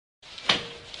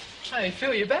Hey,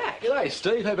 Phil, you're back. G'day,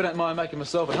 Steve. Hope I don't mind making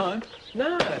myself at home.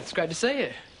 No, it's great to see you.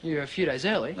 You're a few days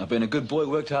early. I've been a good boy,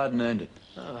 worked hard and earned it.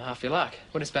 Oh, half your luck.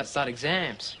 When it's about to start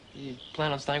exams, you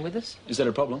plan on staying with us? Is that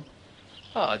a problem?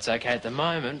 Oh, it's okay at the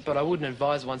moment, but I wouldn't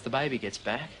advise once the baby gets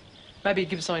back. Maybe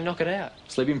give us something to knock it out.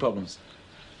 Sleeping problems?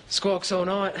 Squawks all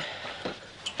night.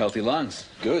 Healthy lungs?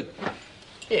 Good.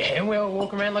 Yeah, and we all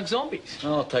walk around like zombies.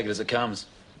 I'll take it as it comes.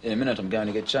 In a minute, I'm going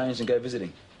to get changed and go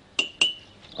visiting.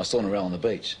 I saw Narelle on the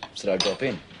beach. Said I'd drop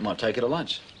in. Might take her to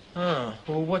lunch. Oh,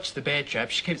 well, watch the bear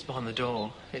trap. She keeps behind the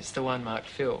door. It's the one marked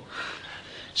Phil.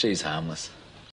 She's harmless.